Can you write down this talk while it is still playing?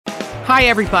Hi,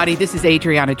 everybody. This is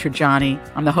Adriana Trajani.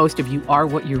 I'm the host of You Are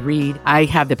What You Read. I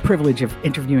have the privilege of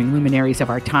interviewing luminaries of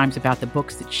our times about the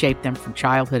books that shaped them from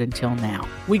childhood until now.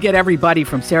 We get everybody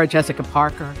from Sarah Jessica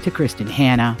Parker to Kristen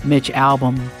Hanna, Mitch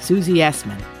Albom, Susie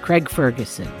Essman, Craig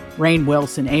Ferguson, Rainn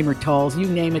Wilson, Amor Towles, you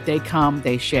name it, they come,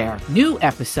 they share. New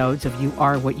episodes of You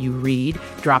Are What You Read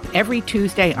drop every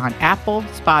Tuesday on Apple,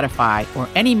 Spotify, or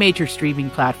any major streaming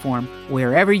platform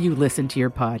wherever you listen to your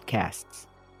podcasts.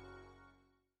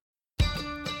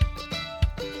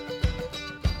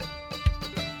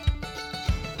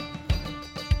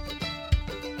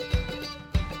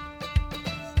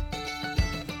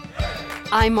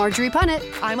 I'm Marjorie Punnett.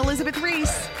 I'm Elizabeth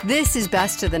Reese. This is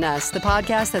Best of the Nest, the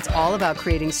podcast that's all about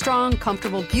creating strong,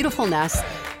 comfortable, beautiful nests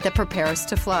that prepare us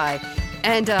to fly.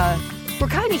 And we're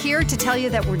kind of here to tell you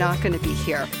that we're not going to be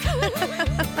here.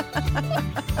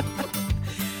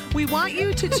 We want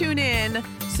you to tune in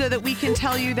so that we can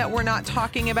tell you that we're not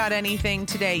talking about anything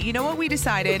today. You know what we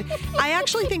decided? I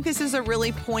actually think this is a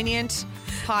really poignant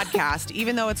podcast,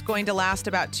 even though it's going to last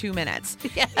about 2 minutes,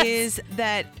 is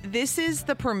that this is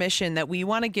the permission that we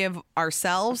want to give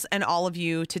ourselves and all of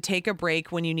you to take a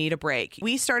break when you need a break.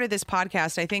 We started this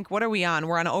podcast, I think, what are we on?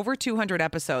 We're on over 200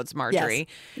 episodes, Marjorie.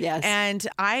 Yes. And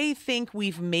I think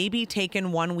we've maybe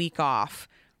taken 1 week off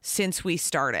since we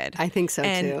started. I think so,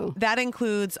 and too. That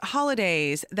includes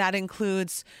holidays. That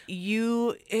includes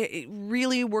you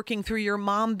really working through your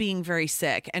mom being very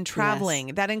sick and traveling.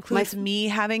 Yes. That includes me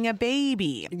having a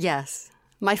baby. Yes.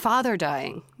 My father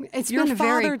dying. Your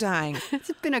father dying.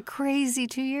 It's been a crazy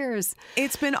 2 years.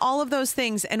 It's been all of those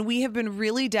things. And we have been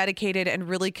really dedicated and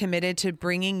really committed to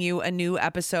bringing you a new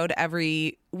episode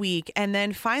every week. And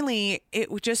then finally, it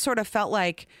just sort of felt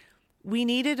like we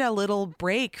needed a little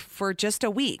break for just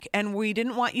a week, and we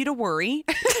didn't want you to worry.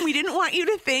 We didn't want you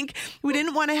to think. We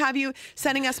didn't want to have you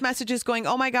sending us messages going,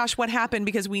 oh my gosh, what happened?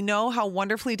 Because we know how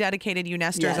wonderfully dedicated you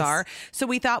nesters are. So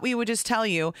we thought we would just tell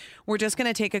you, we're just going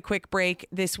to take a quick break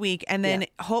this week, and then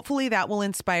hopefully that will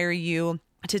inspire you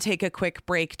to take a quick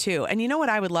break too. And you know what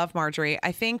I would love, Marjorie?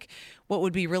 I think what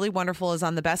would be really wonderful is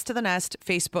on the Best of the Nest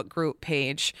Facebook group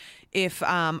page, if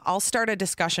I'll start a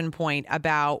discussion point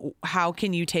about how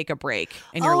can you take a break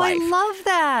in your life. I love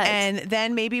that. And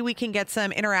then maybe we can get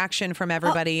some interaction from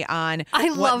everybody on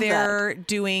what they're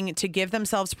doing to give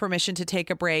themselves permission to take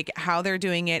a break, how they're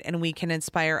doing it, and we can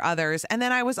inspire others. And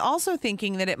then I was also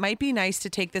thinking that it might be nice to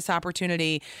take this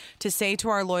opportunity to say to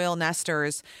our loyal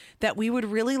nesters that we would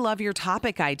really love your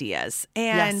topic ideas.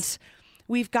 And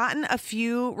we've gotten a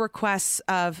few requests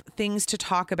of things to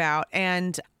talk about,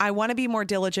 and I want to be more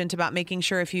diligent about making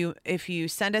sure if you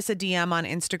send us a DM on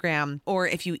Instagram, or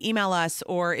if you email us,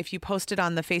 or if you post it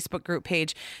on the Facebook group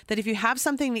page, that if you have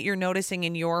something that you're noticing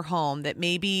in your home that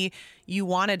maybe you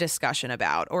want a discussion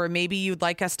about, or maybe you'd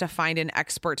like us to find an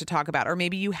expert to talk about, or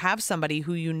maybe you have somebody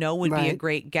who you know would be a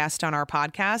great guest on our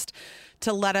podcast,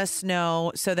 to let us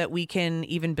know so that we can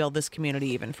even build this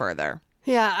community even further.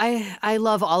 Yeah, I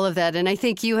love all of that. And I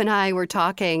think you and I were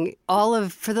talking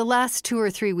for the last 2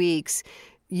 or 3 weeks,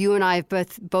 you and I have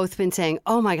both been saying,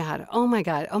 oh my God,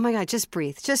 just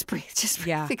breathe.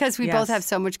 Yeah. Because we both have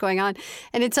so much going on.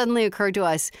 And it suddenly occurred to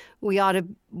us, we ought to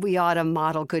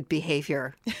model good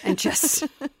behavior and just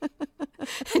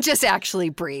actually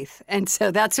breathe. And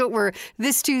so that's what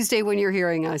this Tuesday when you're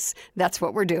hearing us, that's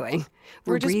what we're doing.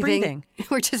 We're just breathing.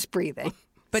 We're just breathing.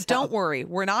 But don't worry.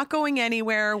 We're not going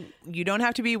anywhere. You don't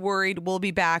have to be worried. We'll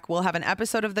be back. We'll have an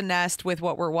episode of The Nest with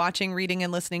what we're watching, reading,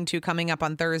 and listening to coming up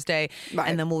on Thursday. Right.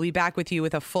 And then we'll be back with you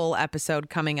with a full episode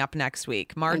coming up next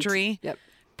week. Marjorie,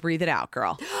 breathe it out,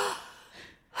 girl.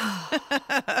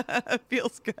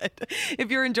 Feels good. If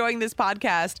you're enjoying this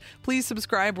podcast, please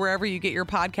subscribe wherever you get your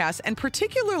podcasts, and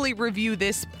particularly review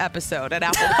this episode at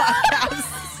Apple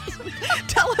Podcasts.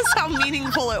 Tell us how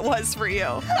meaningful it was for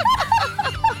you.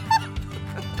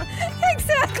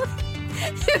 Exactly.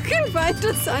 You can find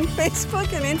us on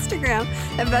Facebook and Instagram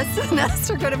at Best of the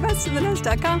Nest, or go to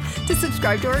bestofthenest.com to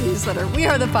subscribe to our newsletter. We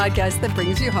are the podcast that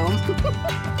brings you home.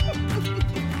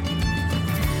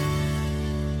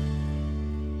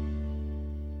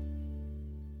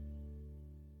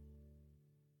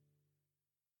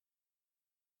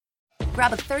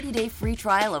 Grab a 30-day free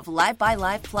trial of Live by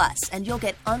Live Plus, and you'll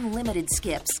get unlimited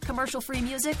skips, commercial-free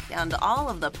music, and all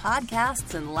of the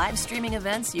podcasts and live streaming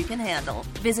events you can handle.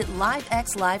 Visit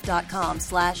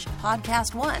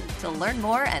livexlive.com/podcast1 to learn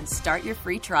more and start your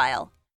free trial.